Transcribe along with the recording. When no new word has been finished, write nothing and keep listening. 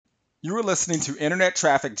You are listening to Internet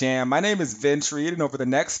Traffic Jam. My name is Vince Reed, and over the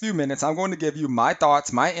next few minutes, I'm going to give you my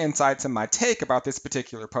thoughts, my insights, and my take about this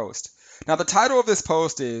particular post. Now, the title of this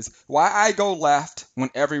post is Why I Go Left When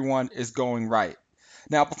Everyone is Going Right.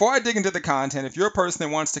 Now, before I dig into the content, if you're a person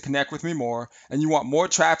that wants to connect with me more and you want more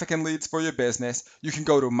traffic and leads for your business, you can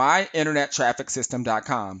go to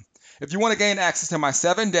myinternettrafficsystem.com. If you want to gain access to my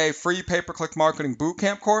 7-day free pay-per-click marketing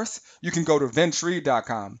bootcamp course, you can go to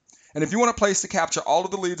vincereed.com. And if you want a place to capture all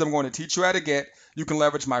of the leads I'm going to teach you how to get, you can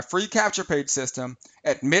leverage my free capture page system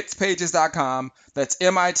at mitspages.com. That's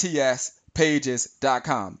MITS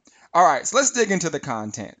pages.com. All right, so let's dig into the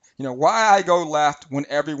content. Why I go left when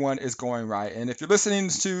everyone is going right. And if you're listening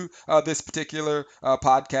to this particular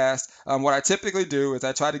podcast, what I typically do is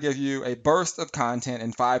I try to give you a burst of content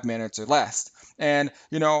in 5 minutes or less. And,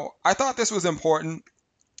 I thought this was important.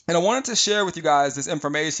 And I wanted to share with you guys this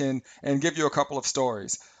information and give you a couple of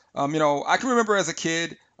stories. I can remember as a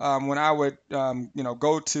kid when I would,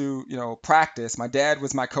 go to, practice. My dad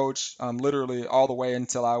was my coach literally all the way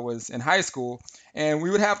until I was in high school. And we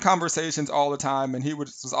would have conversations all the time. And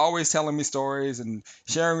was always telling me stories and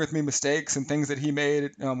sharing with me mistakes and things that he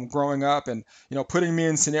made growing up and, putting me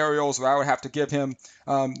in scenarios where I would have to give him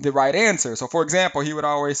the right answer. So, for example, he would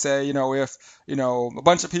always say, if a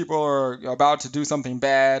bunch of people are about to do something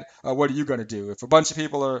bad, what are you going to do? If a bunch of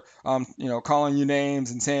people are, calling you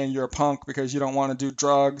names and saying you're a punk because you don't want to do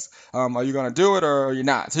drugs, are you going to do it or are you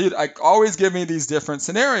not? So he'd always give me these different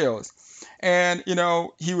scenarios. And,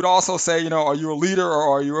 he would also say, are you a leader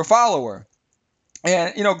or are you a follower?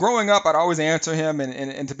 And, growing up, I'd always answer him.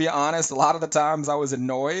 And to be honest, a lot of the times I was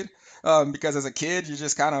annoyed because as a kid, you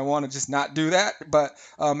just kind of want to just not do that. But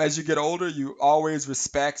as you get older, you always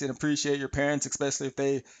respect and appreciate your parents, especially if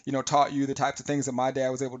they, taught you the types of things that my dad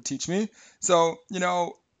was able to teach me. So,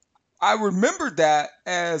 I remembered that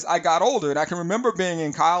as I got older, and I can remember being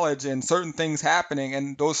in college and certain things happening,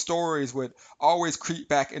 and those stories would always creep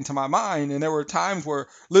back into my mind. And there were times where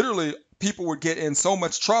literally people would get in so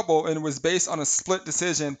much trouble, and it was based on a split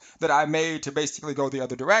decision that I made to basically go the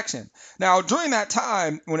other direction. Now, during that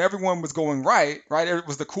time, when everyone was going right, it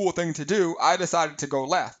was the cool thing to do, I decided to go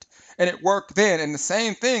left. And it worked then, and the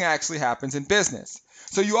same thing actually happens in business.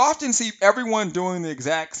 So you often see everyone doing the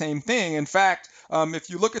exact same thing. In fact, if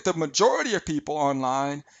you look at the majority of people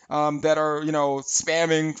online that are,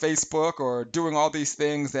 spamming Facebook or doing all these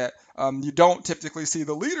things that you don't typically see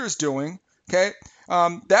the leaders doing, okay,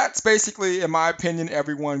 that's basically, in my opinion,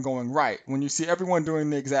 everyone going right. When you see everyone doing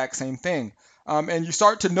the exact same thing. And you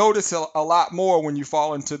start to notice a lot more when you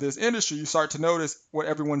fall into this industry. You start to notice what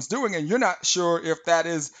everyone's doing, and you're not sure if that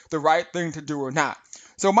is the right thing to do or not.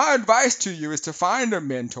 So my advice to you is to find a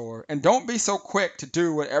mentor and don't be so quick to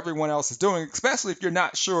do what everyone else is doing, especially if you're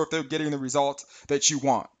not sure if they're getting the results that you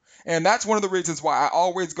want. And that's one of the reasons why I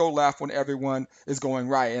always go left when everyone is going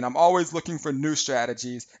right. And I'm always looking for new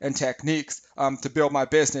strategies and techniques to build my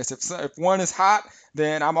business. If one is hot,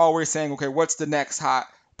 then I'm always saying, okay, what's the next hot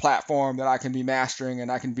platform that I can be mastering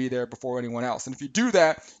and I can be there before anyone else. And if you do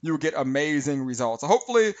that, you will get amazing results. So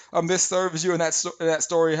hopefully this serves you and that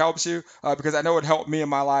story helps you because I know it helped me in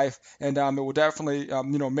my life, and it will definitely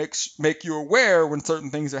make you aware when certain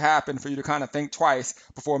things are happening for you to kind of think twice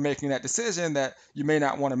before making that decision that you may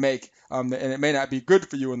not want to make, and it may not be good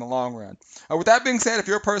for you in the long run. With that being said, if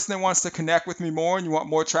you're a person that wants to connect with me more and you want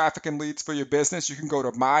more traffic and leads for your business, you can go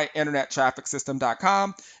to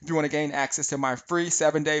myinternettrafficsystem.com. If you want to gain access to my free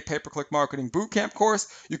 7-day pay-per-click marketing bootcamp course,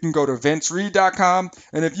 you can go to vincereed.com.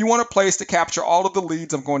 And if you want a place to capture all of the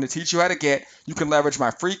leads I'm going to teach you how to get, you can leverage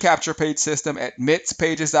my free capture page system at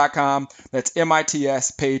mitspages.com. That's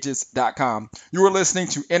MITS pages.com. You are listening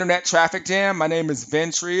to Internet Traffic Jam. My name is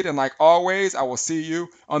Vince Reed, and like always, I will see you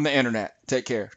on the internet. Take care.